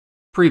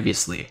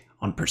Previously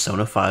on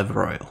Persona 5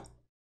 Royal.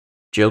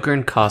 Joker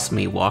and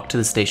Cosme walked to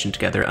the station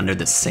together under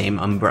the same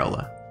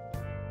umbrella.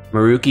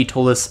 Maruki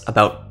told us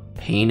about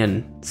pain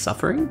and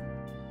suffering?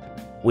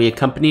 We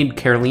accompanied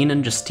Caroline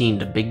and Justine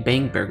to Big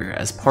Bang Burger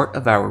as part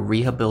of our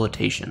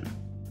rehabilitation.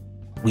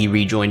 We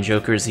rejoin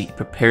Joker as he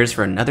prepares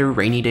for another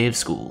rainy day of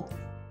school.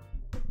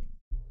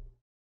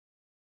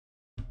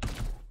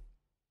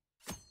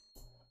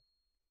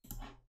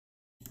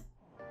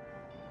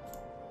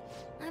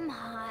 I'm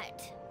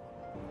hot.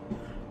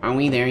 Aren't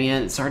we there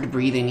yet? It's hard to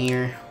breathe in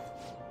here.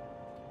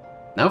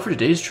 Now for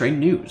today's train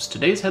news.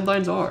 Today's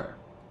headlines are: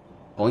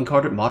 Calling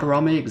card at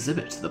Madarame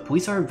exhibit. The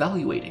police are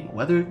evaluating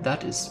whether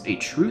that is a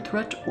true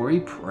threat or a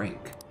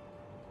prank.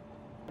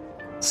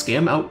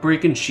 Scam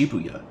outbreak in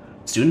Shibuya.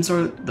 Students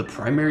are the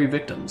primary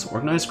victims.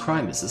 Organized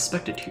crime is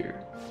suspected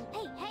here.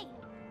 Hey!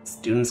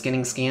 Students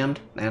getting scammed?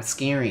 That's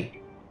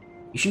scary.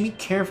 You should be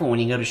careful when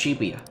you go to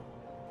Shibuya.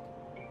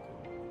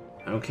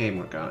 Okay,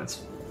 Morgana,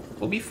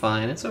 we'll be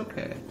fine. It's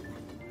okay.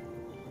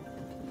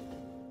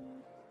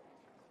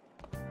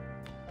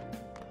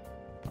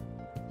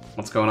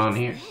 What's going on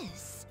here?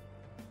 This?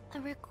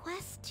 A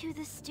request to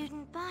the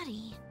student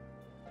body.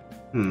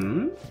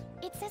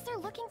 It says they're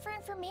looking for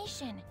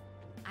information.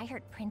 I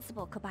heard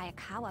Principal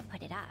Kobayakawa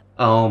put it up.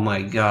 Oh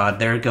my god,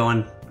 they're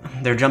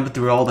jumping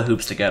through all the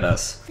hoops to get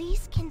us.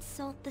 Please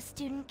consult the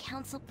student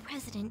council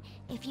president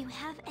if you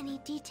have any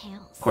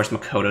details. Of course,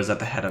 Makoto's at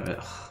the head of it.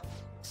 Ugh.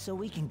 So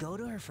we can go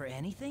to her for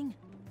anything?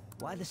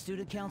 Why the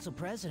student council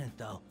president,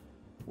 though?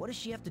 What does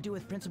she have to do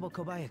with Principal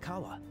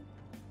Kobayakawa?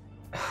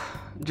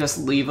 Just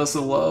leave us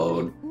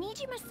alone.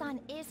 Nijima-san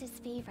is his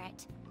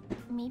favorite.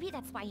 Maybe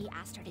that's why he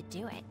asked her to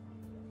do it.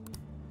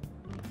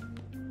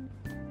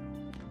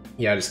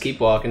 Yeah, just keep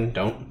walking.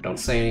 Don't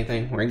say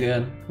anything. We're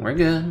good. We're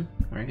good.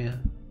 We're good.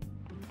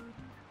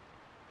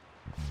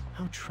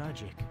 How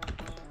tragic.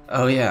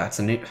 Oh yeah, it's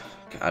a new...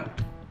 God.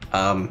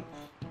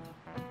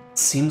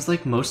 Seems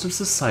like most of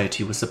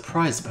society was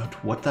surprised about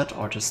what that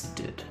artist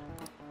did.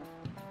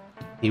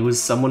 He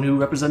was someone who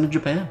represented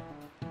Japan.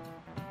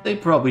 They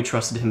probably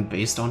trusted him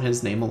based on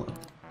his name alone.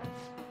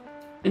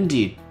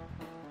 Indeed,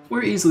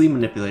 we're easily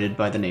manipulated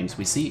by the names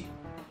we see.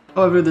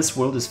 However, this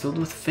world is filled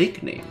with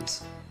fake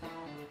names.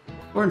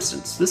 For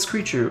instance, this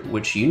creature,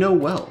 which you know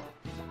well.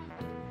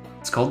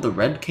 It's called the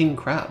Red King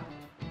Crab.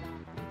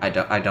 I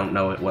don't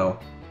know it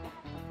well.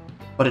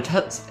 But it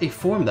has a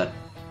form that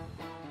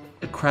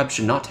a crab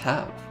should not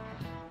have.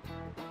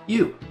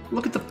 You,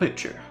 look at the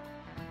picture.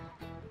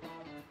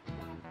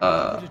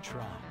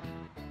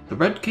 The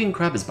Red King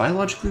Crab is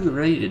biologically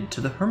related to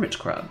the hermit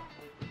crab.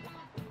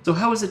 So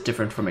how is it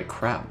different from a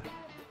crab?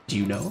 Do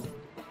you know?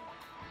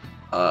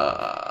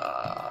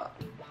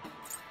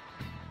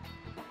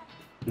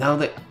 Now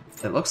it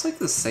looks like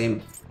the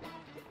same...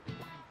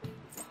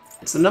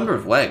 It's the number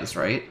of legs,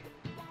 right?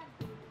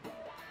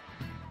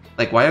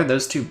 Like, why are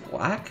those two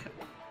black?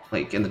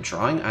 Like, in the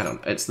drawing?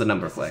 It's the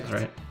number of legs,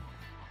 right?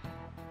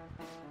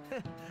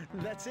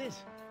 That's it.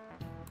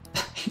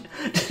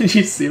 Did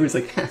you see him? He's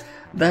like,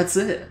 that's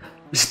it.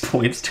 Just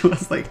points to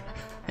us like,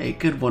 hey,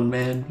 good one,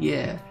 man.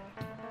 Yeah.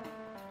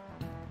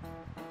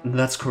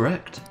 That's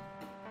correct.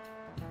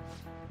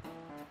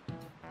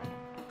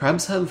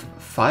 Crabs have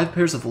 5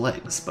 pairs of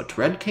legs, but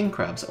Red King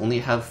crabs only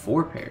have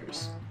 4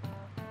 pairs.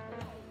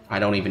 I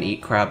don't even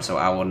eat crabs, so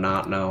I will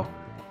not know.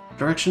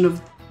 Direction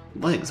of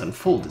legs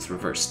unfold is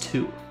reversed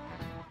too.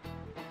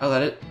 Oh,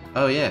 that it?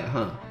 Oh yeah,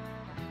 huh.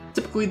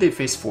 Typically they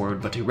face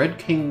forward, but Red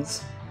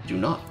Kings do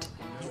not.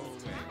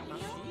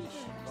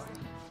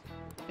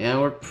 Yeah,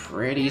 we're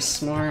pretty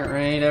smart,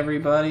 right,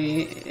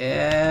 everybody?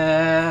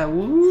 Yeah,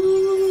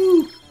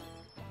 woo!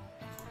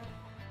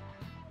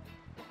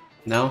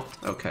 No?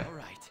 Okay.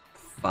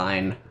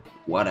 Fine.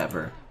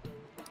 Whatever.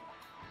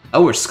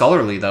 Oh, we're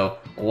scholarly, though.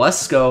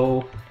 Let's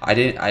go.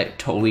 I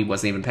totally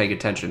wasn't even paying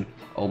attention.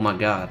 Oh my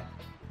god.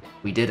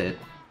 We did it.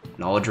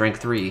 Knowledge rank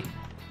 3.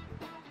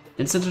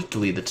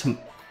 Incidentally, the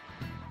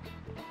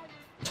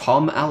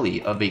Tom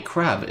Alley of a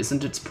crab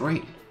isn't its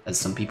brain, as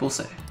some people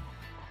say.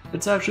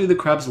 It's actually the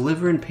crab's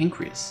liver and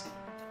pancreas.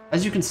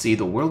 As you can see,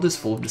 the world is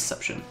full of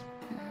deception.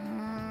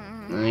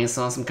 I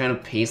saw some kind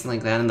of paste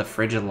like that in the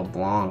fridge at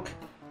LeBlanc.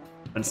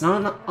 But it's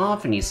not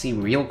often you see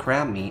real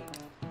crab meat.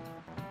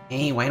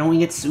 Hey, why don't we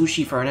get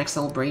sushi for our next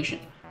celebration?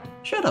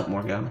 Shut up,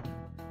 Morgana.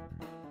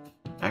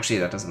 Actually,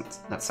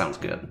 that sounds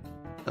good.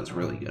 Sounds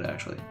really good,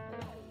 actually.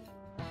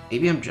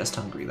 Maybe I'm just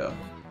hungry, though.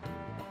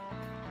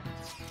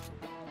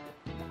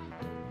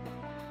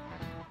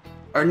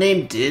 Our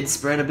name did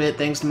spread a bit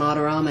thanks to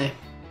Madarame.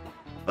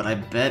 But I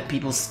bet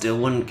people still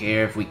wouldn't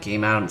care if we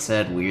came out and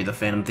said we're the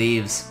Phantom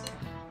Thieves.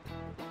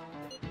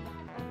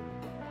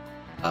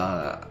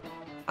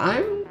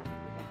 I'm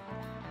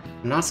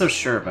not so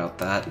sure about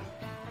that.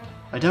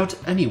 I doubt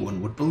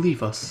anyone would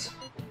believe us.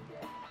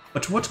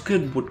 But what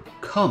good would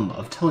come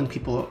of telling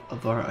people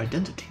of our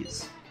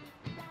identities?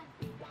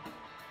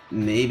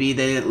 Maybe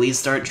they'd at least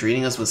start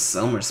treating us with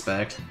some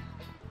respect.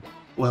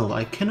 Well,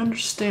 I can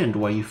understand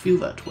why you feel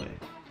that way.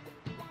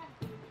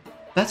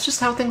 That's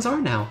just how things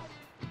are now.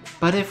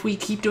 But if we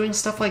keep doing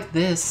stuff like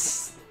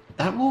this,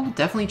 that will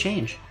definitely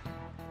change.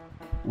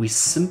 We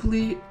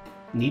simply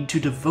need to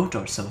devote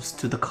ourselves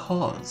to the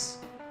cause.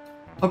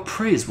 Our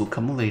praise will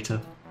come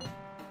later.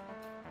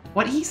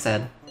 What he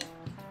said.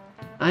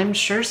 I'm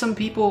sure some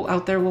people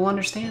out there will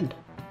understand.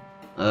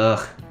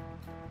 Ugh.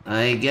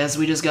 I guess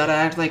we just gotta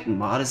act like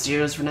modest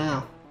heroes for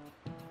now.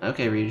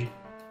 Okay, Ryuji.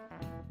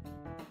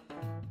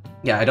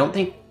 Yeah, I don't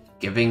think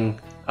giving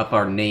up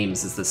our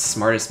names is the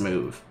smartest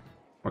move.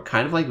 We're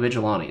kind of like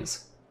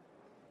vigilantes.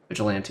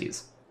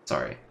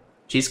 Sorry.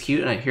 She's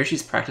cute and I hear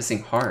she's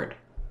practicing hard.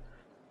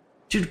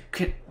 Dude,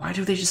 why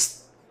do they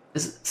just...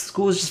 This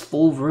school is just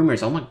full of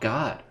rumors, oh my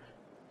god.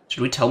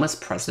 Should we tell Miss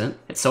President?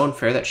 It's so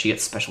unfair that she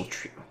gets special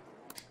treatment.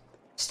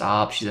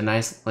 Stop, she's a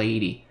nice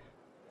lady.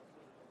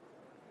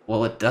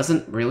 Well, it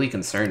doesn't really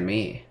concern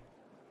me.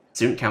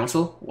 Student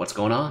council, what's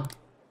going on?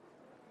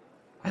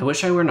 I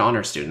wish I were an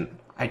honor student.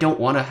 I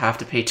don't want to have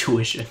to pay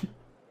tuition. Do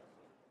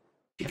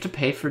you have to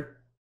pay for...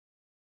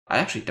 I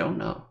actually don't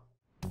know.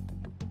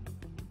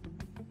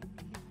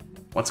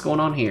 What's going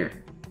on here?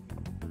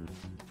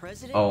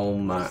 President, oh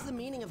my... What's the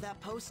meaning of that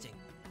posting?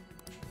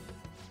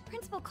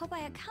 Principal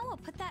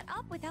Kobayakawa put that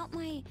up without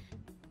my...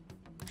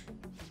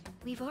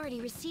 We've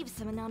already received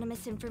some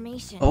anonymous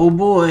information. Oh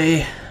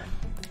boy.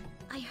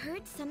 I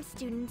heard some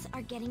students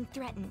are getting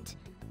threatened.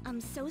 I'm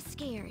so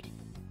scared.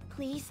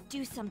 Please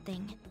do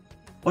something.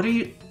 What are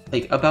you...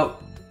 like,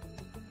 about...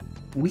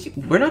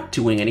 We're not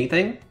doing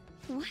anything.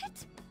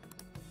 What?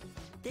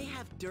 They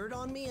have dirt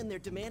on me and they're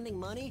demanding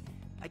money?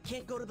 I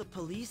can't go to the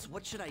police?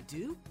 What should I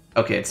do?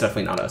 Okay, it's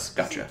definitely not us.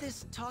 Gotcha. Isn't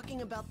this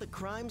talking about the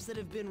crimes that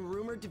have been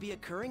rumored to be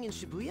occurring in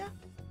Shibuya?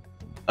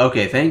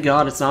 Okay, thank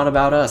God it's not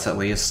about us, at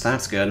least.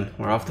 That's good.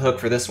 We're off the hook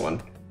for this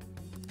one.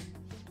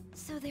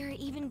 So there are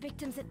even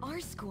victims at our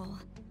school.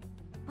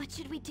 What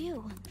should we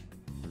do?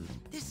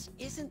 This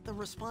isn't the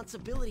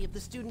responsibility of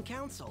the student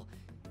council.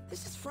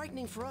 This is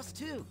frightening for us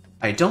too.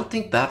 I don't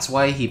think that's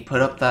why he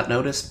put up that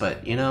notice,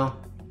 but, you know,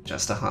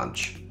 just a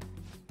hunch.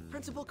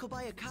 Principal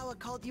Kobayakawa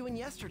called you in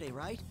yesterday,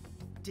 right?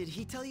 Did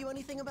he tell you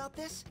anything about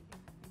this?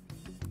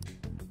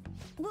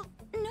 Well,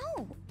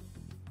 no.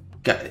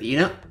 You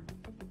know...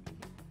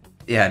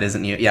 Yeah, it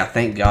isn't you. Yeah,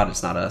 thank God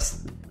it's not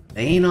us.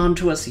 They ain't on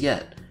to us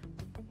yet.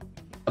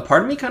 A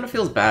part of me kind of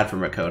feels bad for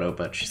Makoto,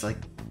 but she's like...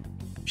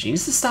 She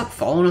needs to stop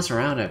following us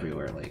around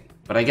everywhere, like...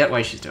 But I get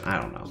why she's doing... I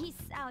don't know. He's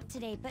out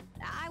today, but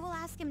I will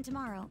ask him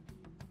tomorrow.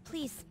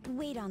 Please,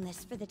 wait on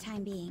this for the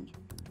time being.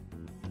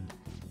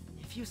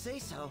 If you say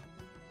so.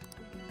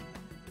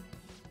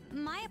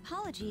 My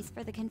apologies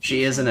for the confusion.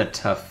 She is in a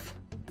tough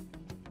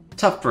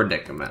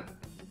predicament.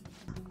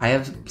 I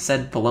have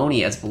said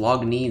baloney as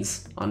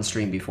Bolognese on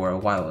stream before a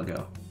while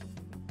ago.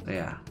 So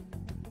yeah,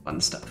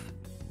 fun stuff.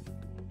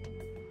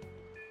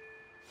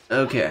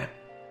 Okay,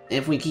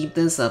 if we keep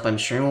this up, I'm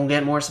sure we'll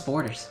get more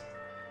supporters.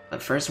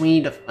 But first we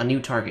need a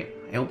new target.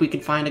 I hope we can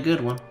find a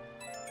good one.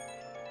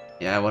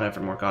 Yeah, whatever,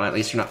 Morgana, at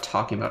least you're not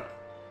talking about...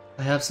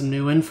 I have some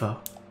new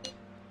info.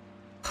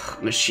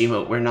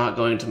 Mishima, we're not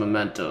going to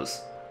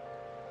Mementos.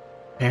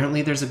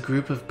 Apparently there's a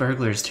group of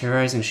burglars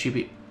terrorizing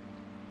Shibuya.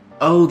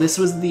 Oh, this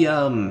was the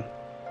anime,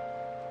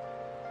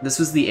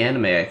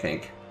 I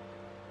think.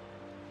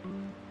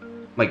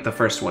 Like the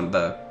first one,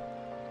 I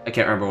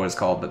can't remember what it's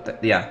called,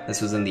 but yeah,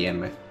 this was in the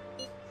anime.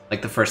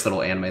 Like the first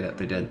little anime that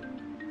they did.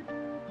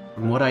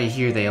 From what I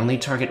hear, they only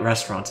target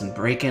restaurants and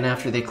break in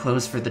after they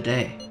close for the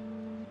day.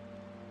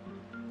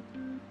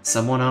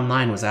 Someone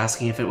online was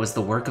asking if it was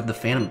the work of the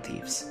Phantom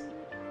Thieves.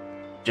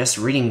 Just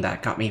reading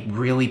that got me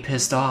really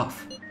pissed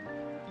off.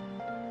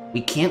 We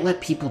can't let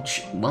people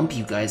lump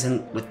you guys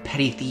in with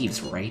petty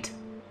thieves, right?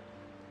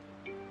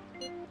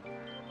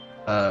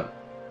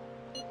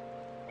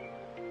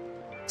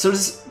 So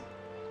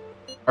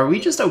are we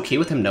just okay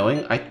with him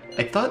knowing? I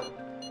thought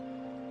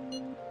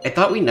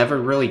we never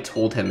really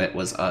told him it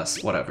was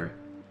us, whatever.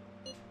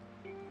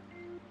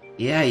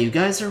 Yeah, you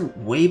guys are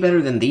way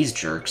better than these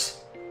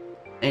jerks.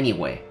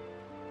 Anyway,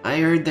 I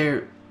heard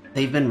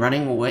they've been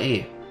running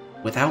away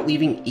without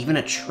leaving even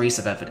a trace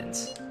of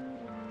evidence.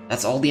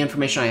 That's all the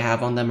information I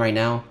have on them right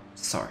now.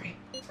 Sorry.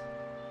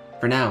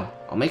 For now,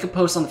 I'll make a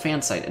post on the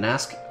fan site and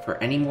ask for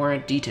any more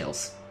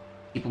details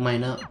people might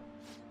know.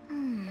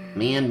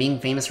 Man, being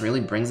famous really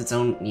brings its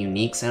own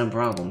unique set of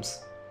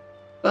problems.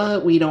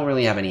 But we don't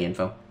really have any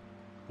info.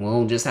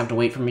 We'll just have to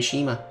wait for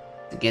Mishima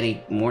to get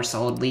a more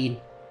solid lead.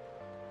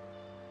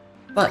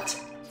 But,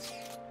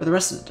 for the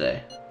rest of the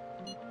day,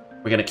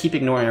 we're gonna keep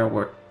ignoring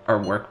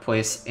our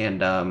workplace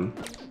and,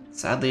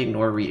 sadly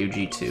ignore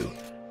Ryuji too.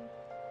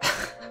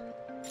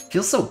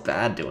 Feels so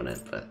bad doing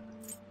it, but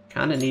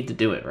kinda need to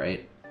do it,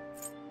 right?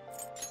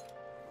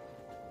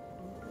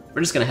 We're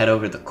just gonna head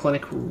over to the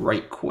clinic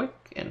right quick,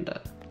 and,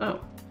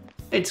 oh.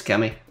 Hey,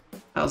 Tsukemi.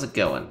 How's it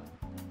going?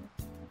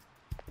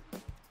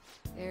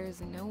 There's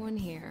no one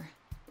here.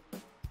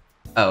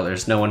 Oh,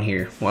 there's no one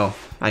here. Well,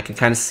 I can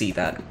kinda see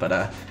that,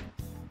 but,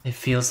 it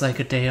feels like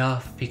a day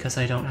off because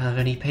I don't have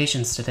any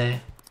patients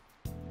today.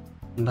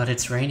 But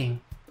it's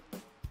raining.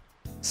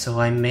 So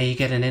I may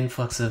get an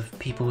influx of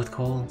people with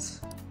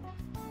colds.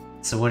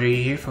 So what are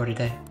you here for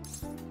today?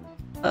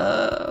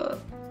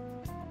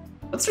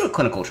 Let's do a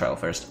clinical trial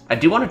first. I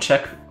do want to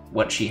check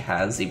what she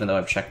has, even though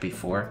I've checked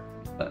before.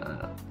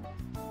 But,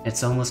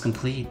 it's almost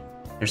complete.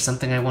 There's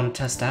something I want to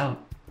test out.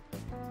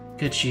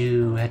 Could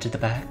you head to the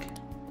back?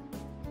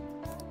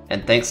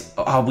 And thanks.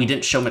 Oh, we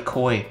didn't show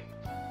McCoy.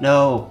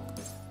 No.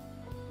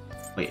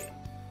 Wait.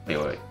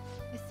 I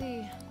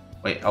see.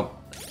 Wait. Oh,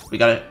 we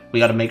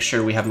gotta make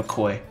sure we have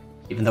McCoy,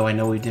 even though I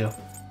know we do.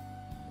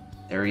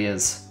 There he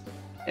is,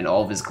 in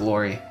all of his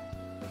glory.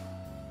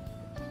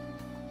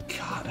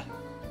 God,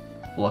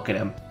 look at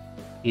him.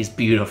 He's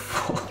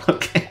beautiful.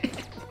 Okay.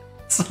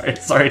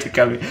 Sorry to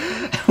come in.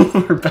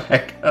 We're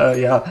back.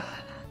 Yeah.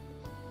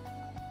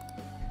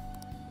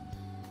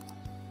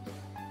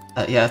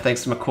 Yeah,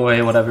 thanks to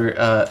McCoy, whatever,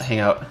 hang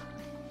out.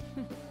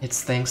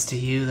 It's thanks to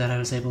you that I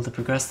was able to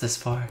progress this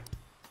far.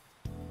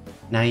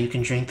 Now you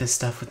can drink this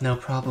stuff with no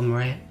problem,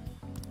 right?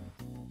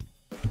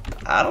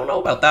 I don't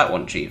know about that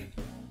one, Chief.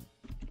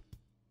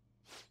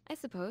 I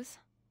suppose.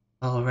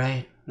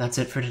 Alright, that's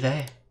it for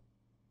today.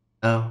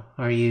 Oh,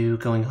 are you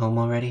going home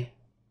already?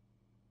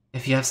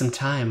 If you have some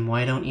time,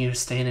 why don't you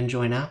stay and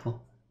enjoy an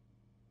apple?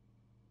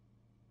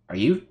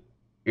 You're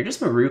just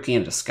Maruki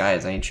in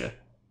disguise, ain't you?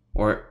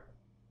 Or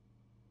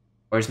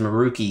is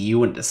Maruki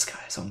you in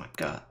disguise? Oh my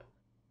god.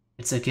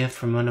 It's a gift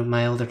from one of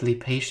my elderly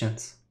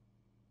patients.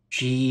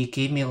 She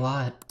gave me a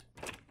lot.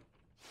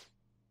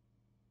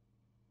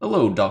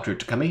 Hello, Dr.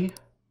 Takemi.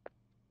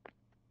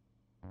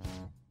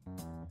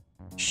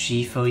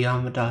 Shifo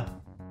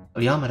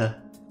Yamada.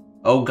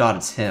 Oh god,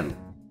 it's him.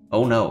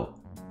 Oh no.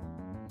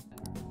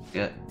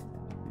 Yeah.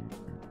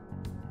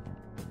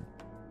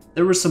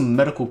 There was some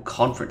medical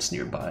conference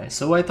nearby,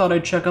 so I thought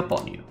I'd check up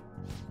on you.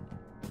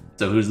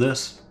 So who's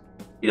this?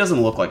 He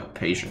doesn't look like a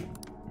patient.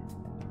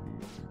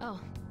 Oh.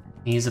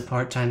 He's a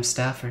part-time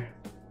staffer.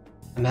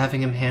 I'm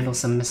having him handle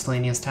some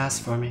miscellaneous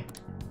tasks for me.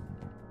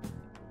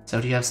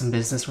 So do you have some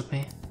business with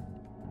me?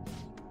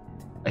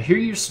 I hear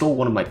you stole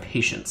one of my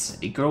patients,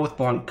 a girl with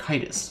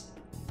bronchitis.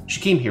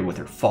 She came here with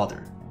her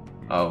father.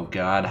 Oh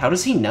god, how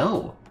does he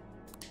know?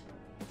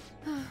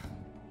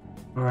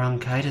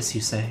 Bronchitis,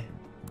 you say?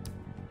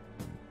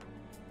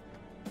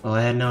 Well,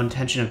 I had no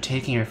intention of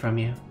taking her from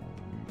you.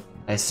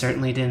 I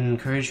certainly didn't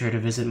encourage her to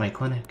visit my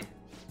clinic.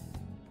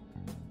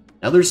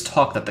 Now there's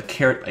talk that the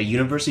care at a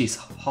university's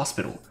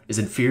hospital is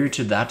inferior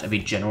to that of a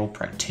general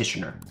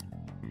practitioner.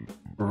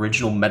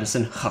 Original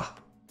medicine? Ha!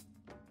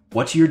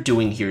 What you're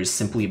doing here is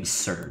simply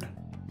absurd.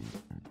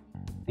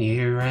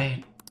 You're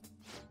right.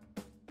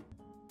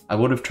 I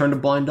would have turned a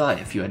blind eye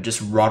if you had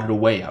just rotted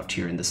away out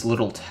here in this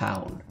little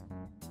town.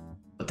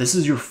 But this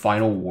is your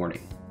final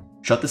warning.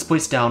 Shut this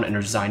place down and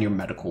resign your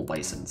medical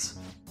license.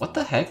 What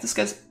the heck? This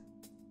guy's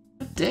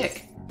a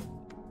dick.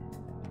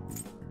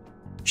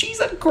 She's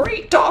a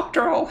great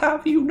doctor, I'll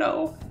have you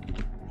know.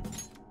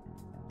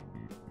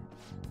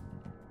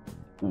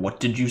 What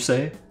did you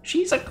say?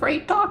 She's a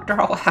great doctor,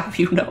 I'll have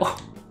you know.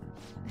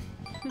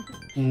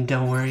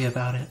 Don't worry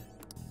about it.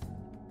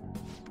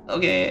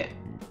 Okay.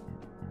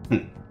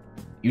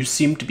 You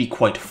seem to be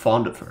quite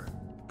fond of her.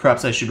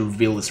 Perhaps I should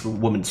reveal this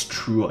woman's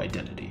true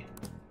identity.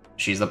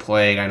 She's the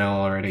plague, I know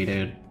already,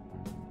 dude.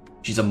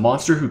 She's a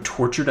monster who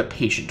tortured a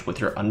patient with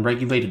her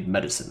unregulated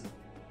medicine.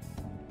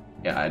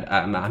 Yeah,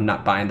 I'm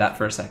not buying that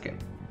for a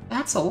second.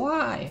 That's a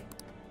lie.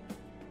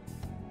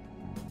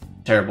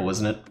 Terrible,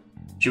 isn't it?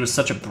 She was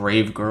such a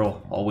brave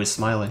girl, always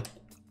smiling.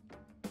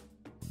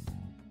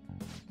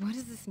 What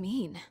does this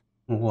mean?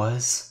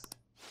 Was?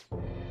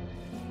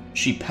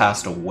 She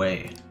passed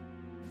away.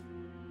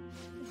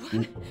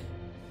 What?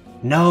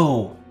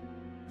 No!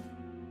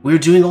 We were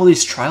doing all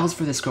these trials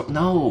for this girl.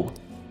 No!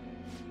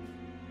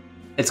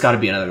 It's gotta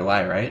be another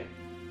lie, right?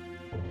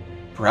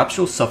 Perhaps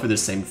she'll suffer the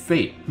same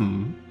fate,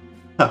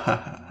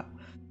 Hahaha.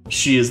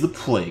 She is the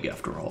plague,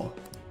 after all.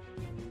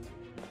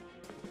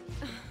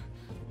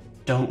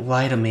 Don't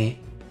lie to me.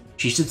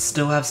 She should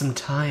still have some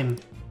time.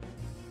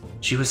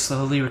 She was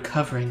slowly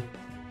recovering.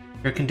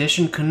 Her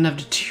condition couldn't have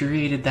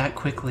deteriorated that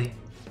quickly.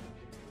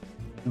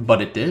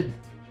 But it did.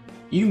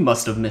 You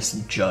must have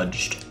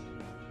misjudged.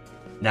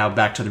 Now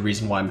back to the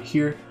reason why I'm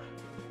here.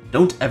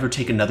 Don't ever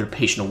take another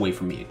patient away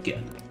from me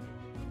again.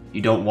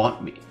 You don't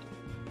want me.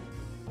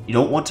 You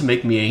don't want to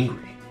make me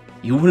angry.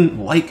 You wouldn't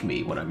like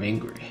me when I'm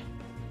angry.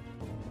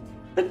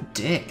 What a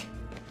dick.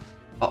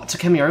 Oh,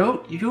 Takemi,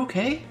 are you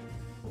okay?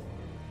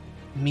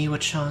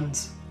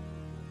 Miwa-chan's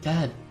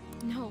dead.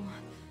 No.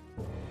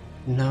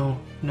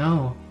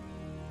 No.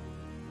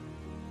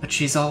 But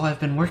she's all I've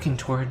been working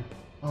toward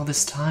all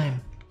this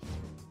time.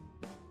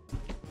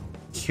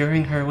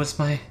 Curing her was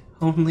my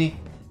only...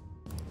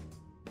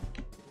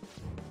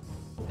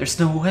 There's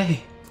no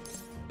way.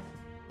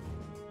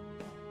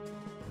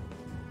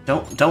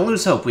 Don't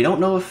lose hope. We don't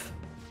know if...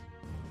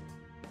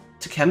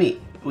 Takemi,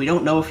 we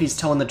don't know if he's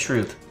telling the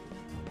truth.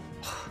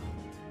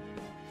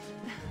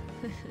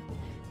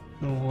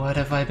 What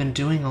have I been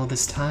doing all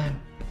this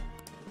time?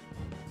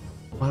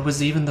 What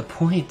was even the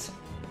point?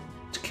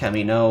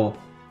 Takemi, no.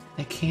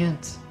 I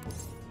can't.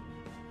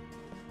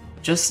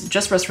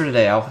 Just rest for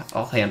today.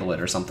 I'll handle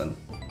it or something.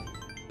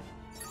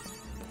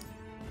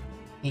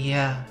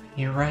 Yeah,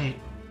 you're right.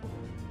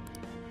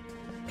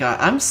 God,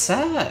 I'm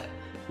sad.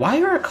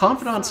 Why are our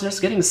confidants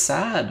just getting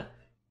sad?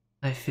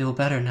 I feel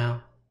better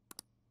now.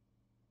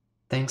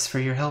 Thanks for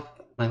your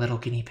help, my little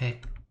guinea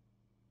pig.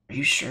 Are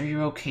you sure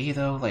you're okay,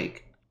 though?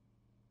 Like...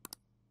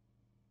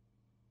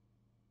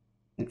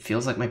 It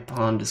feels like my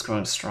bond is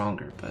growing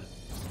stronger, but...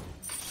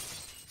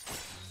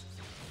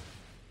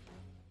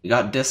 We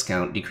got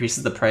discount,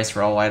 decreases the price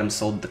for all items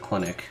sold at the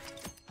clinic.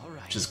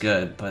 Which is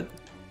good, but...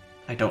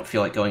 I don't feel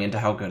like going into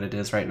how good it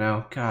is right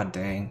now. God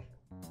dang.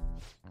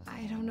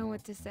 I don't know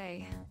what to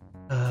say.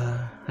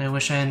 I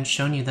wish I hadn't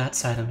shown you that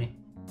side of me.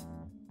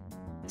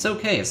 It's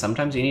okay,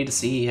 sometimes you need to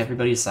see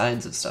everybody's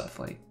sides of stuff,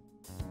 like...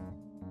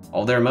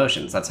 all their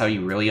emotions, that's how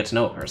you really get to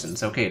know a person.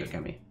 It's okay,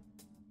 Takemi.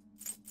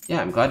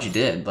 Yeah, I'm glad you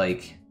did,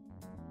 like...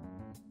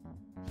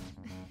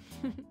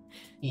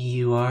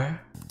 You are?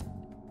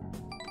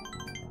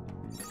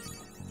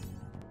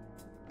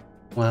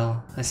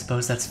 Well, I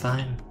suppose that's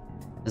fine.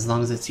 As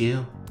long as it's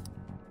you.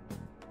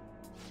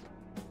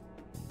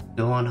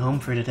 Go on home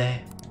for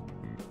today.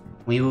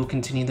 We will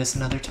continue this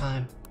another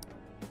time.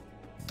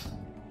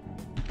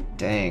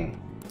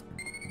 Dang.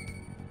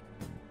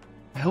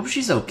 I hope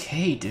she's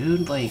okay,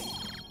 dude. Like...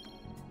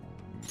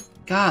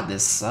 God,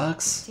 this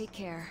sucks. Take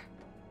care.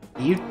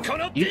 You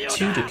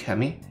too,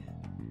 Takemi.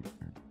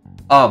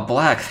 Oh,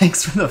 Black,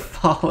 thanks for the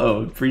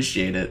follow.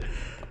 Appreciate it.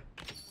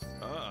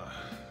 Ah,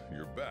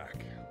 you're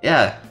back.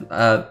 Yeah,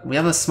 we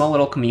have a small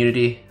little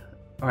community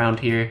around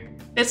here.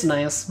 It's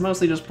nice,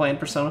 mostly just playing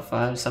Persona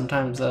 5,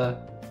 sometimes,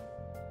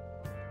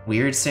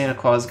 weird Santa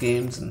Claus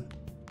games and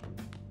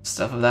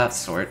stuff of that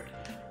sort.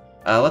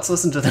 Let's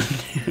listen to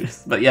the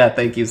news. But yeah,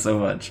 thank you so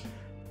much.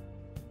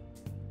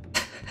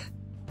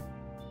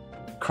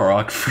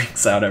 Korok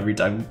freaks out every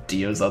time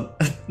Dio's on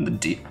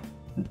the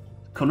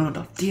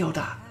Konono Dio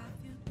da.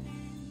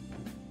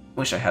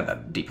 Wish I had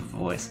that deep of a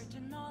voice.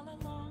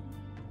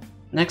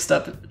 Next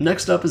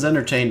up is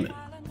entertainment.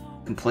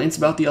 Complaints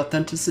about the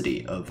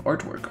authenticity of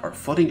artwork are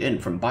flooding in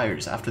from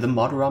buyers after the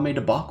Madarame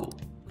debacle.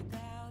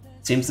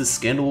 It seems this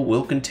scandal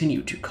will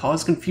continue to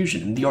cause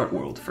confusion in the art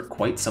world for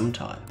quite some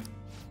time.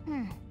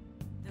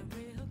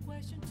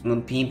 The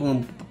people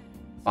who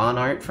bought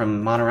art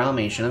from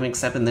Madarame should have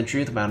accepted the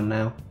truth about him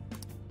now.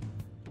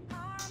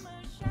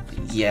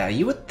 Yeah,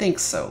 you would think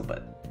so,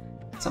 but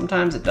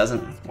sometimes it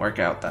doesn't work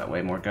out that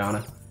way,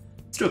 Morgana.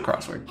 Let's do a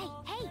crossword.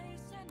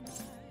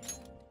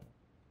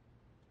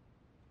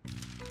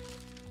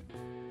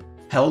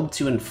 Held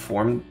to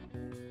inform...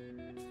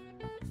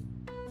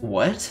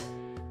 What?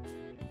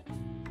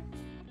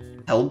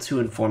 Held to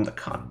inform the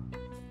con...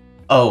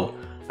 Oh,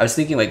 I was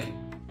thinking like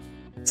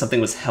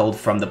something was held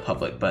from the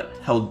public, but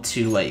held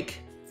to like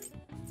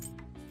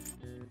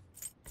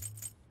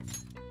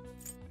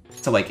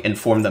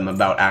inform them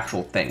about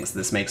actual things.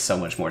 This makes so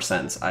much more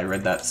sense. I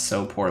read that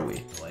so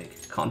poorly.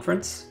 Like,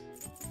 conference?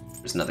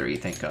 There's another E,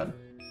 thank God.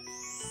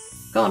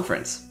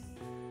 Conference.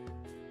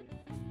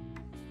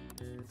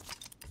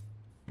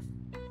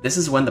 This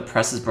is when the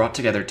press is brought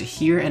together to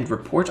hear and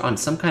report on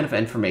some kind of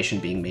information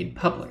being made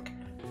public.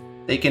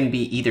 They can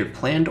be either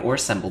planned or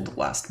assembled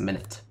last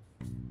minute.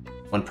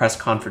 When press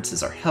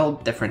conferences are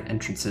held, different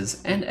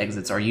entrances and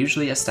exits are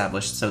usually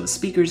established so the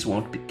speakers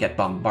won't get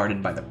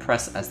bombarded by the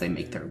press as they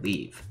make their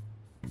leave.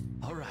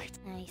 Alright.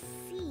 I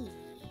see.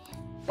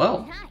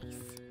 Well, Nice.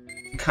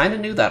 kinda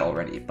knew that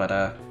already, but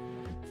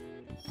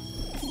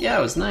yeah,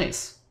 it was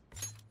nice.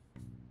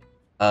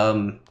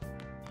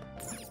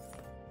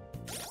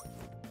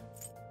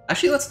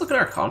 Actually, let's look at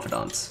our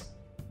confidants.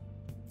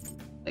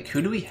 Like,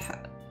 who do we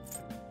have?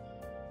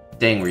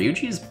 Dang,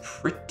 Ryuji's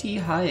pretty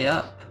high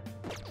up.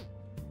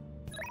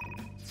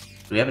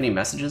 Do we have any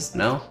messages?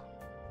 No?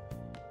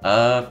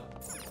 You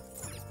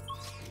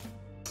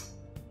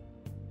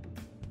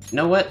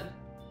know what?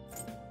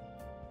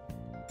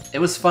 It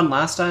was fun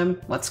last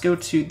time. Let's go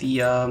to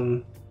the,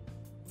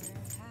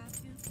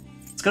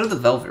 let's go to the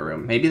Velvet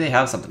Room. Maybe they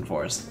have something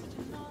for us.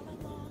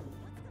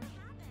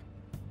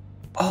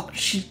 Oh,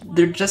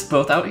 they're just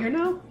both out here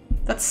now?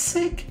 That's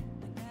sick.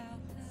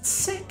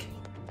 Sick.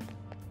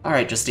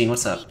 Alright, Justine,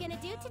 what's up? What are you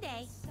gonna do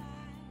today?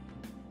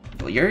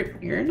 Well,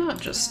 you're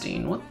not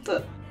Justine. What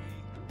the?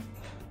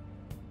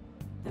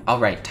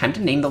 Alright, time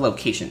to name the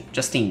location.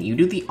 Justine, you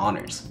do the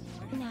honors.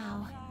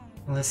 Now.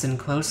 Listen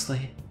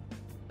closely.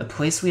 The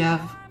place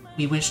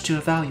we wish to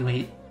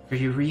evaluate for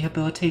your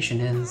rehabilitation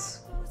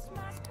is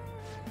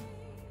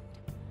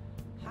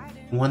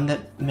one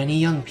that many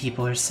young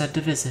people are said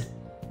to visit.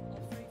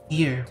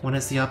 Here, one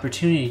has the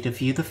opportunity to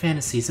view the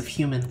fantasies of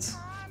humans.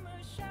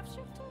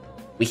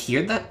 We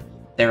hear that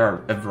there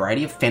are a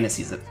variety of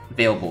fantasies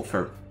available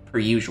per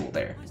usual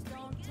there,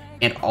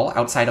 and all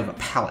outside of a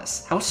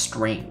palace. How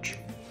strange.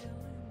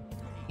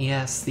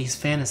 Yes, these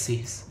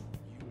fantasies.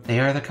 They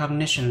are the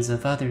cognitions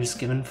of others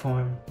given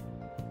form.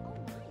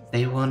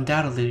 They will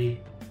undoubtedly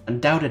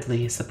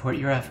support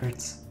your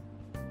efforts.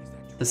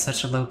 Does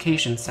such a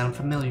location sound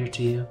familiar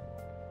to you?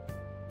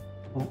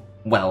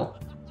 Well,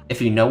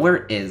 if you know where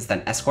it is,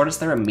 then escort us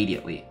there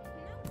immediately.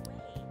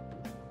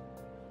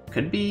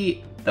 Could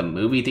be the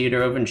movie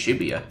theater over in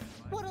Shibuya.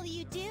 What'll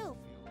you do?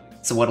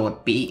 So what'll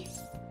it be?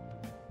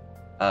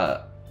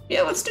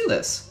 Yeah, let's do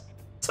this.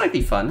 This might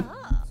be fun.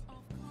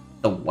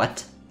 The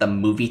what? The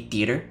movie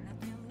theater?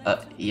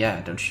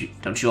 Yeah, don't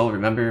you all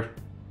remember?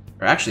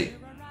 Or actually,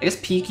 I guess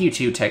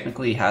PQ2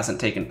 technically hasn't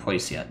taken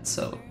place yet,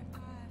 so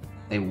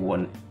they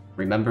wouldn't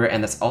remember,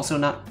 and that's also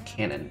not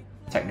canon,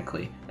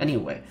 technically.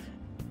 Anyway.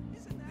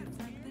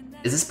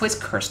 Is this place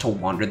cursed to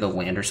wander the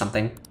land or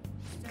something?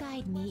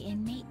 Guide me,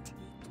 inmate.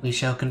 We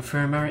shall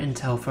confirm our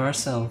intel for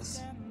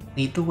ourselves.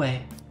 Lead the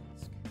way.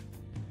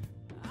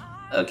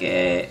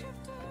 Okay.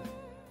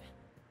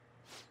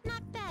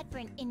 Not bad for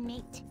an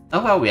inmate.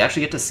 Oh wow, we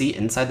actually get to see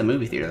inside the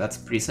movie theater. That's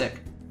pretty sick.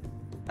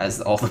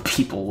 As all the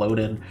people load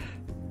in.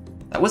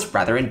 That was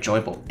rather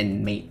enjoyable,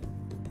 inmate.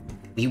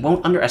 We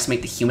won't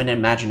underestimate the human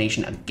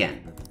imagination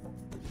again.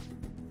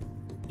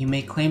 You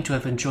may claim to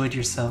have enjoyed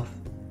yourself,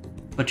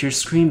 but your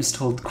screams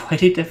told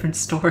quite a different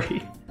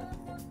story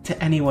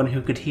to anyone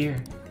who could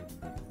hear.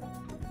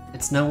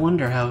 It's no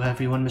wonder how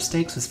everyone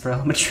mistakes us for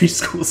elementary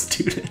school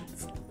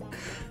students.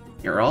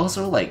 You're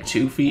also like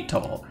 2 feet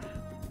tall.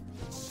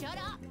 Shut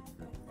up.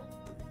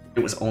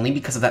 It was only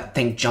because of that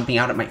thing jumping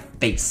out at my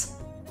face.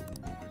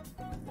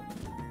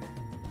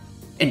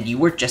 And you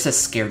were just as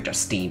scared,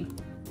 Justine.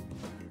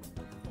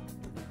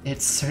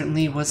 It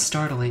certainly was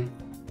startling.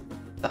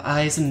 The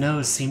eyes and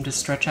nose seemed to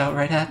stretch out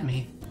right at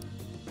me.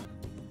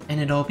 And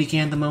it all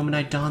began the moment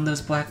I donned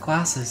those black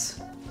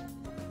glasses.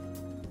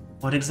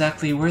 What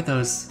exactly were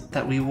those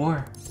that we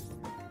wore?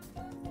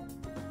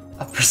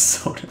 A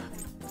persona.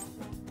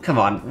 Come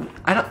on,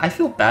 I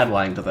feel bad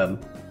lying to them.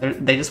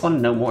 They just want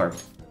to know more.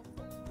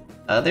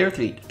 They were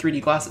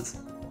 3D glasses.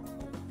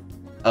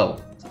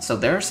 Oh, so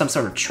there's some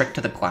sort of trick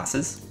to the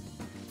glasses?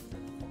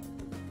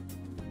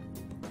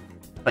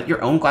 But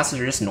your own glasses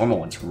are just normal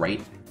ones, right?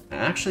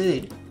 Actually,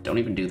 they don't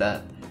even do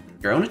that.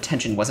 Your own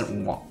attention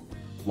wasn't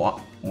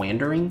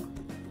wandering?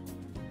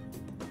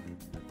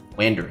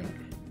 Wandering.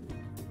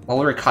 While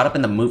we were caught up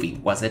in the movie,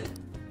 was it?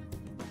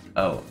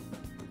 Oh.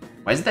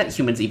 Why is it that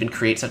humans even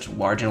create such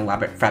large and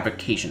elaborate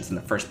fabrications in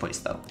the first place,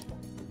 though?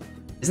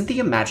 Isn't the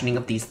imagining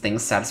of these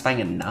things satisfying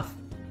enough?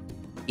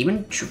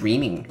 Even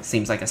dreaming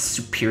seems like a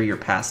superior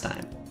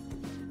pastime.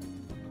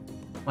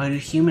 Why do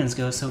humans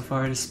go so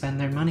far to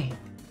spend their money?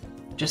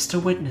 Just to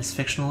witness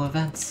fictional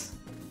events?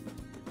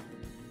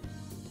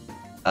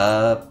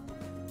 All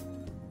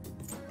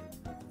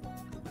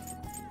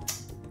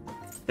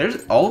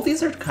of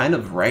these are kind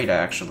of right,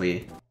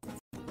 actually.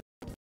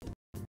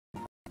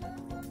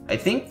 I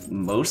think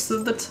most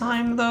of the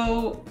time,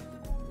 though...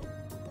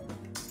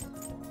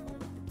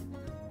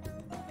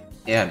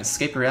 Yeah, to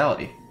escape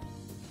reality.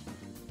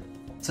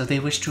 So they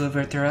wish to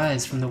avert their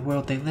eyes from the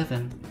world they live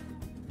in.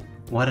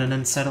 What an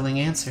unsettling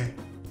answer.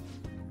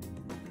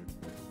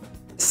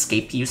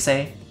 Escape, you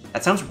say?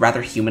 That sounds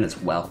rather human as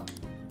well.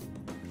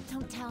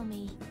 Don't tell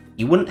me.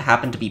 You wouldn't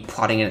happen to be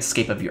plotting an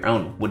escape of your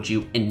own, would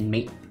you,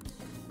 inmate?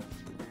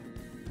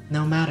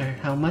 No matter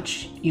how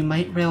much you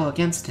might rail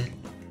against it,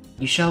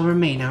 you shall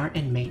remain our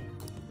inmate.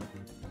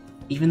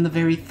 Even the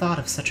very thought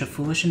of such a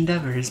foolish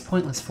endeavor is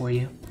pointless for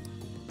you.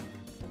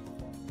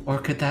 Or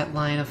could that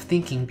line of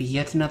thinking be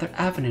yet another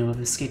avenue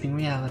of escaping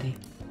reality?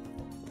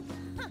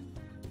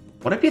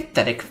 What a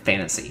pathetic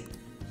fantasy.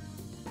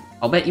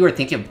 I'll bet you were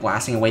thinking of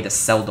blasting away the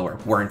cell door,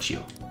 weren't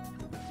you?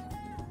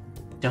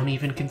 Don't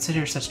even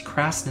consider such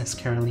crassness,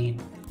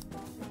 Caroline.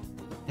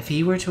 If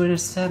he were to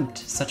attempt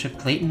such a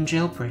blatant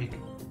jailbreak,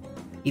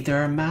 either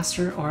our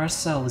master or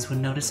ourselves would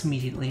notice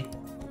immediately.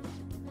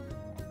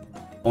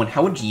 Oh, and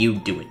how would you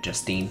do it,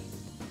 Justine?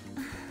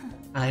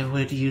 I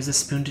would use a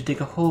spoon to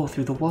dig a hole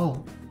through the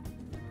wall,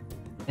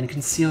 and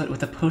conceal it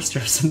with a poster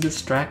of some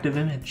distractive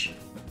image.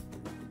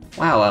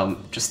 Wow,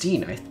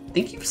 Justine, I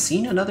think you've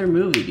seen another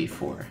movie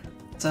before.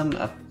 It's,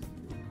 a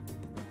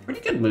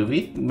pretty good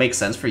movie. Makes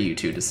sense for you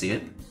two to see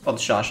it. Called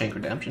Shawshank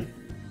Redemption.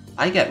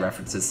 I get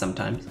references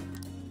sometimes.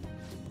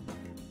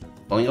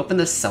 Blowing open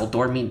the cell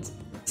door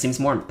seems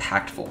more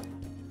impactful.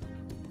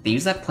 They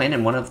used that plan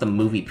in one of the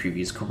movie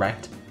previews,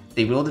 correct?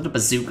 They wielded a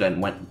bazooka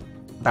and went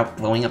about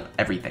blowing up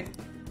everything.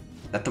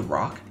 Is that The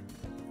Rock?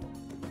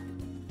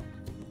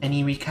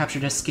 Any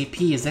recaptured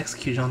escapee is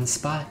executed on the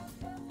spot.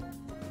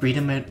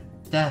 Freedom or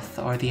death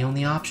are the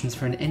only options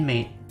for an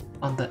inmate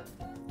on the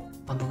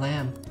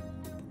lam.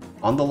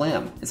 On the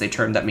lam is a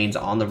term that means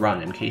on the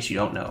run, in case you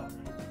don't know.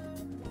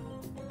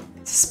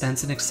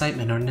 Suspense and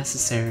excitement are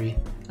necessary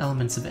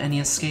elements of any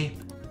escape.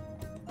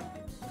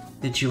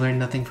 Did you learn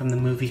nothing from the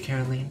movie,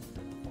 Caroline?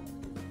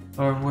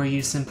 Or were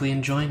you simply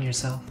enjoying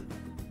yourself?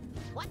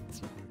 What?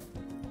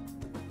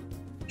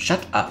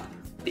 Shut up.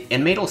 The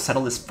inmate will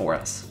settle this for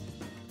us.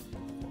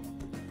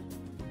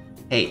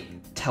 Hey,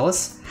 tell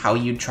us how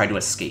you'd try to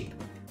escape.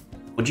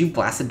 Would you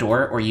blast the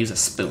door or use a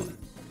spoon?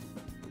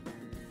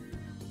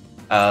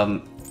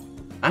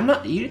 I'm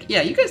not, you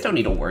guys don't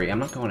need to worry. I'm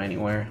not going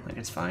anywhere. Like,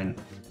 it's fine.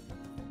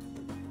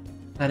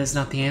 That is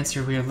not the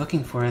answer we are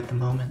looking for at the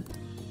moment.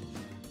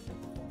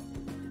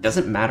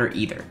 Doesn't matter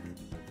either.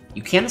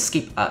 You can't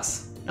escape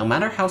us, no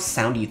matter how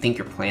sound you think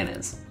your plan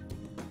is.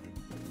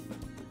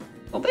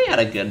 Well, they had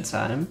a good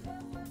time.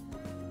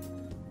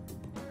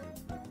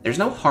 There's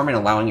no harm in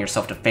allowing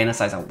yourself to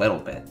fantasize a little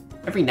bit,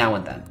 every now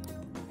and then.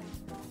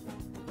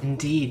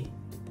 Indeed.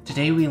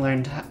 Today we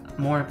learned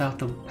more about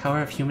the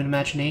power of human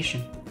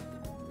imagination.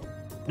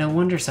 No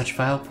wonder such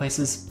vile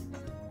palaces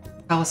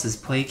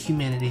plague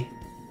humanity.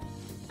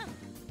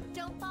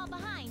 Don't fall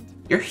behind.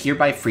 You're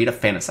hereby free to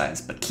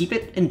fantasize, but keep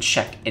it in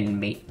check,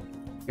 inmate.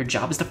 Your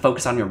job is to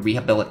focus on your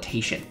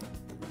rehabilitation.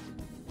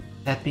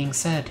 That being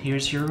said,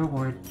 here's your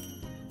reward.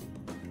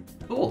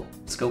 Cool.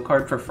 Skill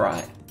card for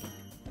Fry.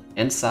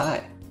 And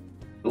Sai.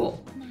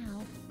 Cool.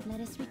 Now, let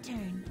us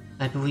return.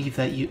 I believe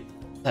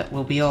that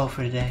will be all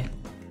for today.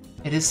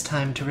 It is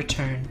time to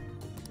return.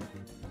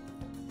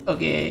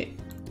 Okay.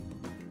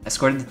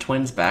 Escorted the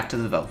twins back to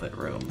the Velvet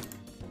Room.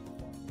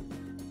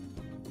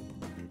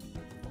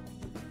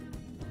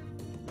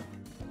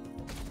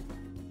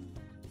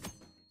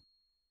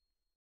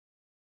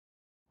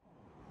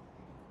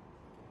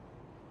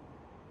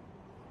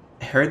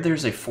 I heard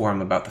there's a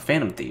forum about the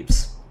Phantom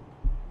Thieves.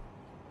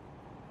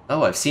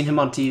 Oh, I've seen him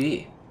on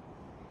TV.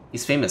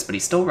 He's famous, but he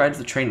still rides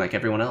the train like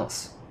everyone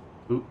else.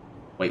 Ooh,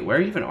 wait,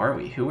 where even are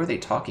we? Who are they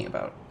talking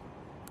about?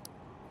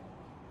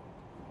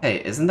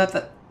 Hey, isn't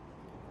that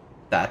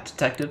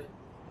detective?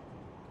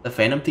 The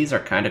Phantom Thieves are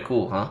kinda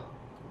cool, huh?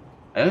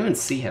 I don't even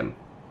see him.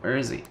 Where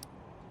is he?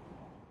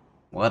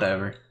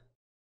 Whatever.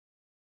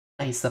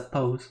 I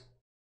suppose.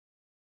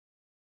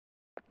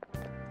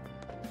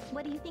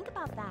 What do you think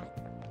about that?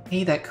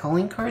 Hey, that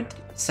calling card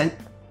sent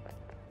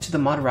to the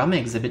Madarame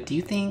exhibit, do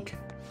you think?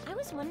 I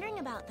was wondering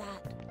about that.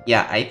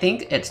 Yeah, I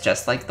think it's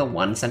just like the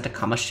one sent to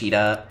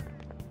Kamoshida.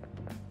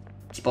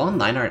 People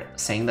online are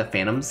saying the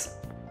Phantoms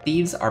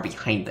Thieves are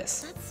behind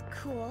this. That's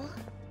cool.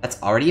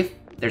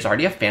 There's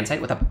already a fan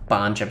site with a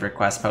bunch of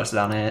requests posted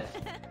on it.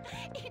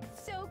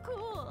 It's so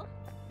cool.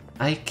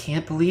 I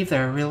can't believe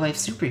there are real-life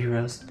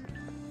superheroes.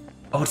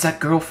 Oh, it's that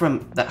girl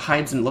that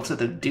hides and looks at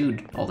the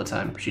dude all the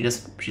time.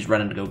 She's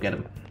running to go get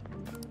him.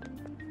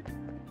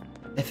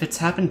 If it's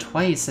happened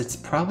twice, it's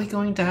probably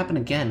going to happen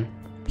again.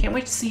 Can't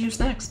wait to see who's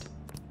next.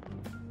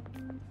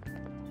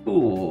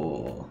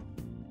 Cool.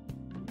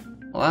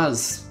 Well, that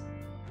was...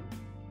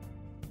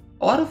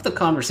 A lot of the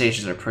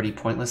conversations are pretty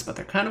pointless, but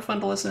they're kind of fun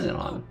to listen in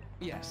on.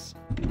 Yes.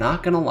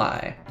 Not gonna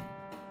lie.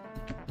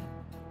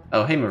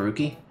 Oh, hey,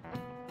 Maruki.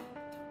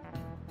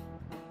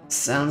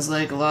 Sounds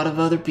like a lot of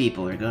other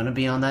people are gonna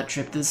be on that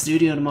trip to the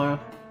studio tomorrow.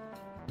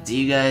 Do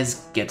you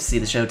guys get to see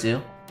the show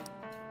too?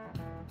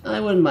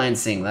 I wouldn't mind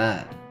seeing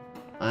that.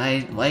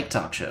 I like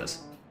talk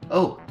shows.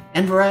 Oh,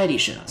 and variety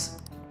shows.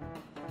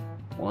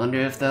 Wonder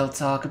if they'll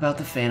talk about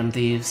the Phantom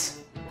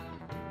Thieves.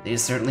 They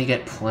certainly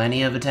get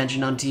plenty of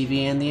attention on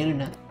TV and the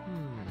internet.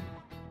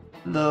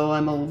 Though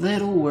I'm a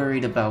little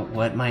worried about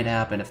what might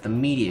happen if the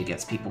media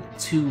gets people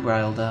too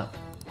riled up.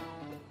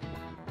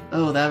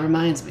 Oh, that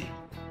reminds me.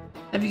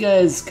 Have you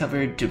guys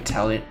covered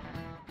I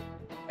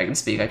can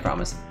speak, I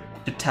promise.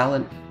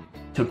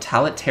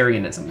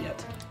 Totalitarianism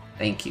yet?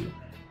 Thank you.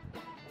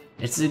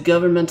 It's a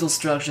governmental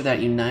structure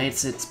that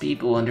unites its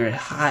people under a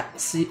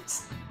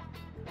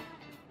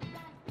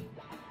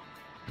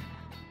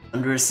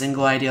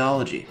single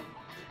ideology.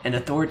 And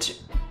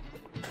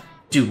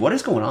Dude, what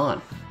is going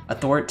on?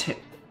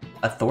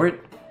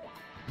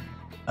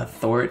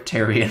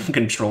 Authoritarian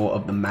control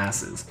of the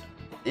masses.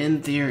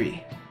 In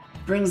theory,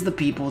 brings the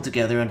people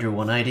together under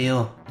one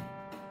ideal.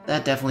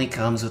 That definitely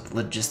comes with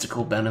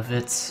logistical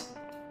benefits.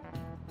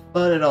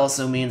 But it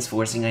also means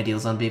forcing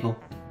ideals on people.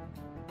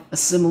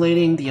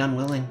 Assimilating the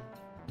unwilling.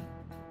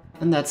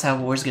 And that's how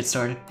wars get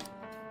started.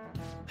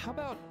 How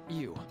about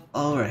you?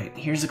 Alright,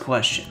 here's a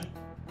question.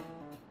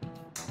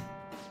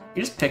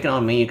 You're just picking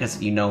on me because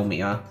you know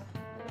me, huh?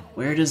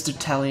 Where does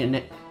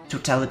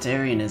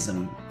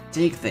totalitarianism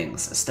take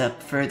things a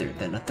step further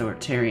than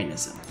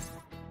authoritarianism?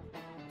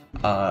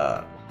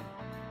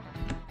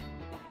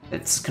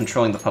 It's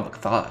controlling the public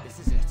thought, This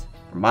is it.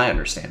 from my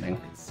understanding.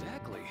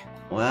 Exactly.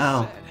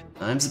 Wow, Said.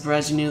 I'm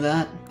surprised you knew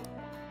that.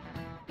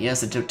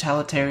 Yes, a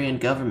totalitarian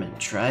government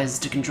tries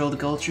to control the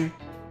culture,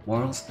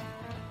 morals,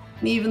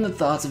 and even the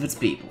thoughts of its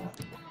people.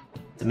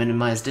 To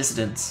minimize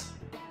dissidents,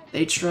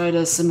 they try to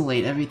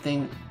assimilate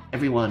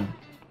everyone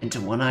into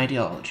one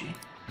ideology.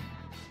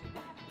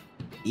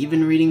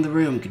 Even reading the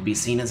room could be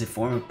seen as a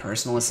form of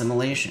personal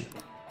assimilation.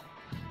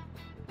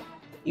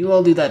 You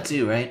all do that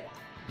too, right?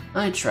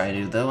 I try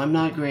to, though I'm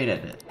not great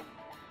at it.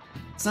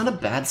 It's not a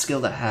bad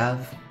skill to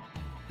have.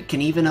 It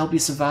can even help you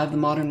survive the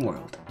modern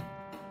world.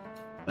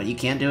 But you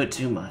can't do it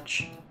too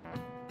much.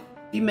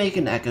 If you make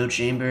an echo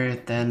chamber,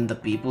 then the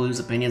people whose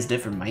opinions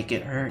differ might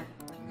get hurt.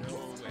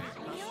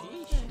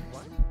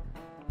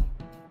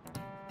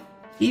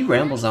 He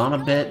rambles on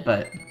a bit,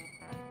 but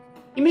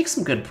he makes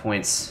some good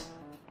points.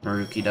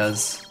 Maruki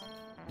does.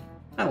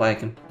 I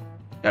like him.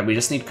 God, we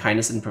just need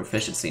kindness and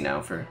proficiency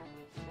now for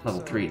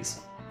level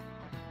 3s.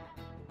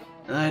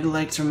 I'd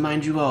like to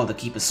remind you all to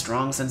keep a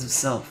strong sense of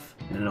self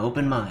and an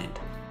open mind,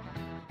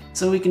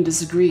 so we can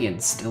disagree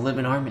and still live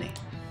in harmony.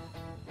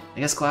 I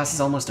guess class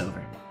is almost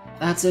over.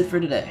 That's it for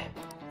today.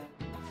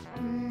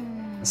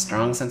 A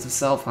strong sense of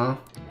self, huh?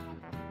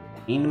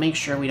 We need to make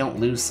sure we don't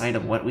lose sight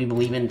of what we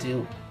believe in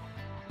too.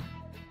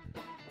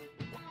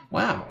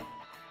 Wow.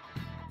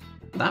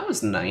 That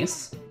was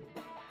nice.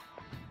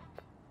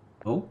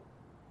 Oh.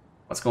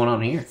 What's going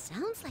on here?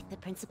 Sounds like the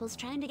principal's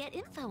trying to get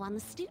info on the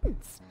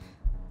students.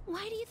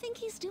 Why do you think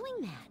he's doing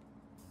that?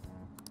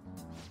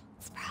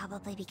 It's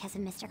probably because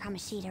of Mr.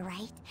 Kamoshida,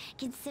 right?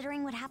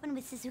 Considering what happened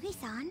with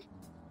Suzuki-san.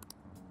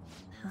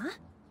 Huh?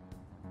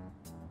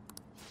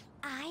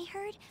 I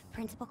heard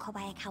Principal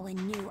Kobayakawa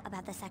knew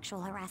about the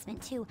sexual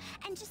harassment too,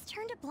 and just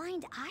turned a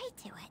blind eye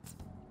to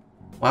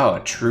it. Wow, a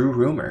true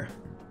rumor.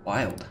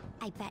 Wild.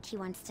 I bet he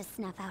wants to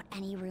snuff out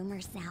any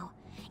rumors now.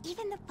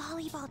 Even the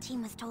volleyball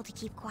team was told to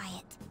keep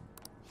quiet.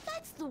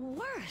 That's the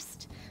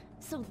worst.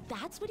 So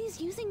that's what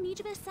he's using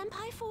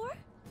Nijibe-senpai for?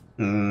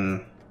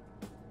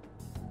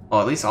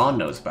 Well, at least Ann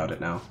knows about it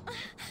now.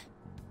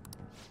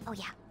 Oh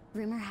yeah,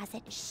 rumor has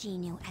it she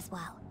knew as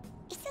well.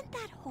 Isn't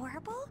that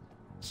horrible?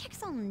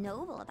 Chick's all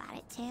noble about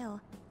it too.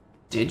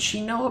 Did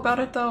she know about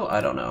it though?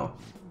 I don't know.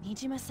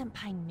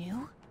 Nijime-senpai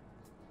knew?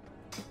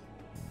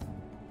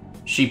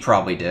 She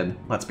probably did,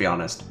 let's be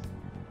honest.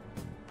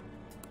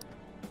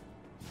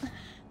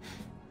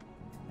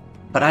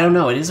 But I don't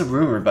know, it is a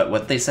rumor, but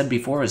what they said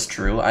before is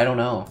true, I don't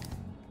know.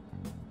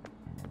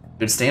 It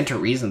would stand to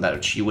reason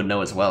that she would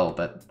know as well,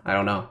 but I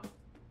don't know.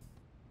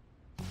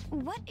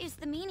 What is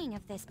the meaning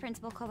of this,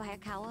 Principal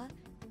Kobayakawa?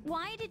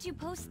 Why did you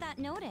post that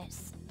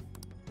notice?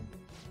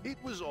 It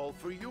was all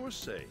for your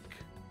sake.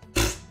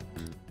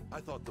 I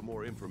thought the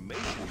more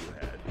information you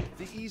had,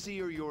 the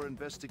easier your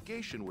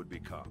investigation would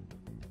become.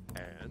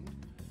 And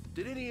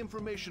did any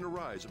information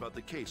arise about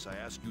the case I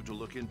asked you to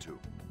look into?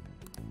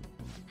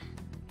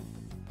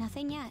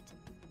 Nothing yet.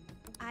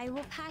 I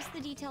will pass the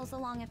details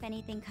along if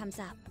anything comes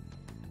up.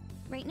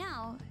 Right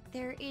now,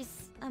 there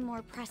is a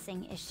more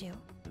pressing issue.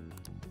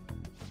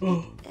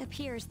 It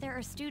appears there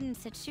are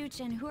students at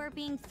Shuchen who are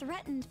being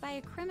threatened by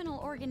a criminal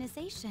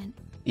organization.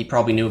 He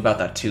probably knew about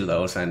that too,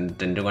 though, and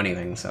didn't do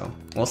anything, so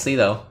we'll see,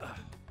 though.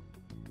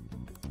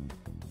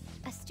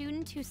 A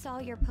student who saw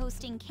your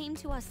posting came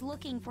to us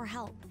looking for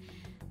help.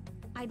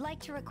 I'd like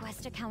to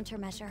request a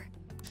countermeasure.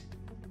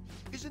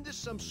 Isn't this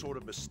some sort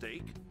of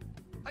mistake?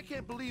 I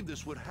can't believe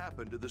this would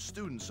happen to the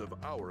students of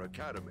our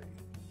academy.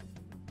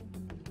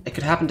 It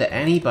could happen to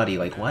anybody,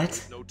 like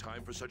what? No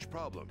time for such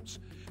problems.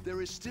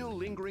 There is still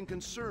lingering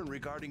concern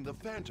regarding the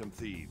Phantom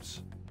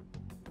Thieves.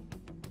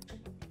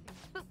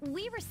 But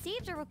we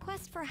received a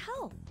request for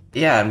help.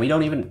 Yeah, and we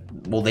don't even...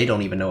 Well, they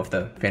don't even know if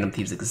the Phantom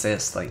Thieves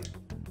exist, like...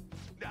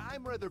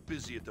 I'm rather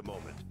busy at the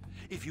moment.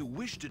 If you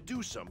wish to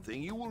do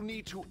something, you will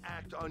need to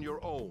act on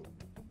your own.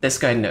 This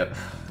guy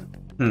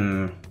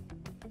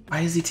Why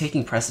is he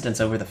taking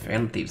precedence over the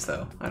Phantom Thieves,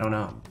 though? I don't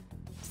know.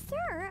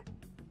 Sir,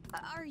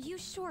 are you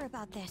sure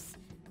about this?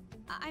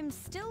 I'm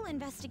still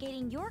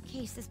investigating your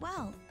case as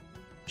well.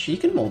 She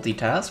can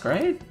multitask,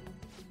 right?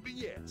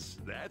 Yes,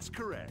 that's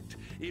correct.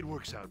 It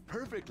works out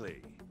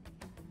perfectly.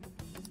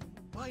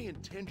 My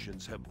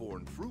intentions have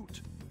borne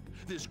fruit.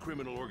 This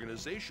criminal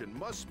organization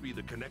must be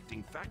the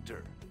connecting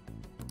factor.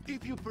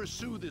 If you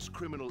pursue this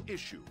criminal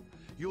issue,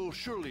 you'll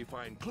surely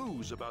find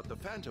clues about the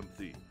Phantom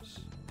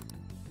Thieves.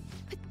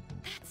 But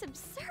that's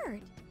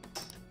absurd.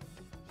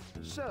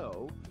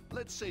 So,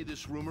 let's say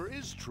this rumor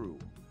is true.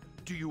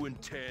 Do you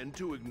intend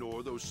to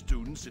ignore those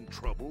students in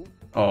trouble?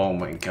 Oh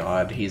my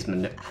god, he's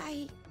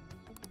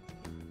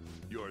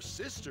Your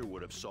sister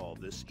would have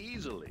solved this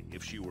easily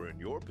if she were in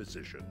your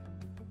position.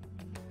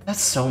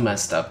 That's so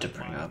messed up to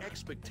bring up. My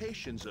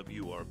expectations of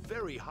you are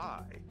very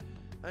high.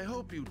 I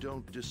hope you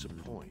don't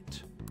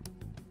disappoint.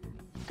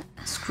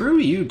 Screw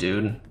you,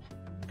 dude.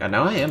 God,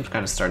 now I am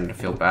kind of starting to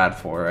feel bad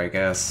for her, I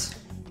guess.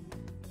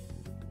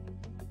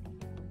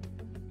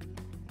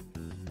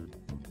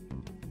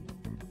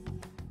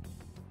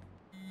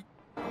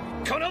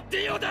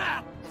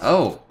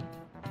 Oh.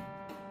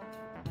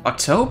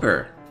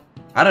 October.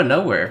 Out of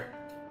nowhere.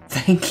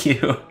 Thank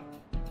you.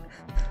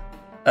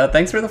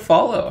 Thanks for the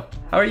follow.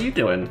 How are you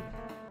doing?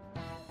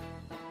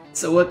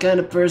 So what kind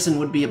of person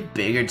would be a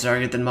bigger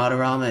target than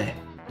Madarame?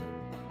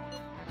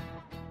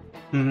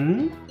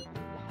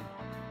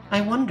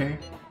 I wonder.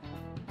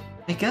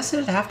 I guess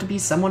it'd have to be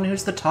someone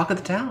who's the talk of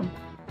the town.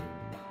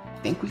 I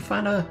think we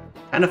kind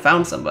of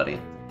found somebody.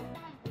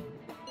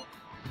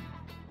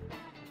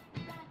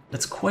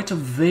 That's quite a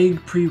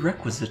vague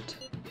prerequisite.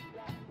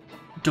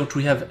 Don't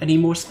we have any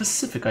more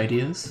specific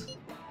ideas?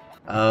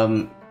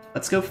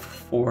 Let's go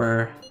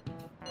for...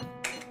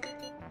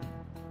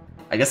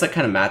 I guess that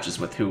kind of matches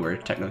with who we're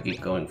technically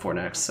going for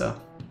next,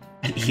 so...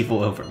 An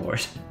evil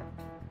overlord.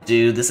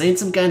 Dude, this ain't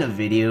some kind of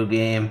video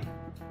game.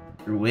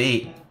 Or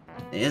wait,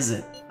 is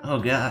it? Oh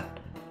god.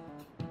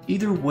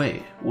 Either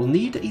way, we'll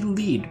need a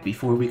lead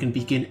before we can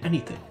begin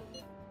anything.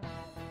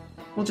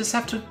 We'll just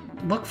have to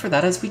look for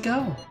that as we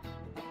go.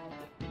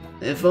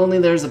 If only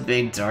there's a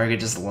big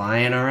target just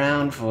lying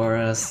around for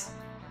us.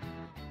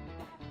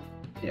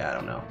 Yeah, I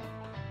don't know.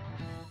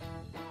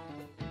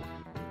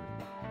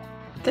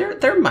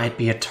 There might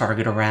be a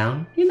target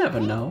around. You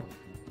never know.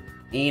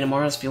 Hey,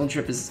 tomorrow's field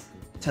trip is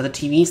to the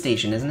TV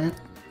station, isn't it?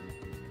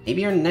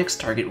 Maybe our next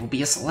target will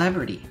be a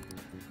celebrity.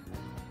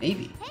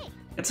 Maybe.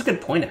 That's a good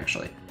point,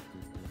 actually.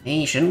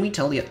 Hey, shouldn't we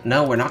tell the...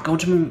 No, we're not going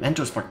to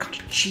Mementos Park. God,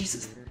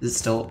 Jesus. This is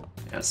still...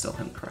 Yeah, it's still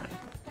him crying.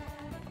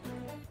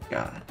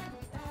 God.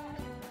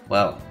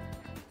 Well.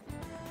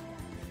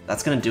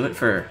 That's gonna do it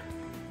for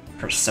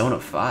Persona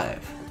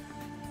 5.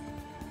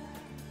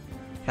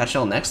 Catch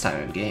y'all next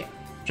time in game.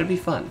 Should be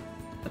fun.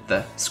 With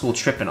the school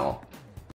trip and all.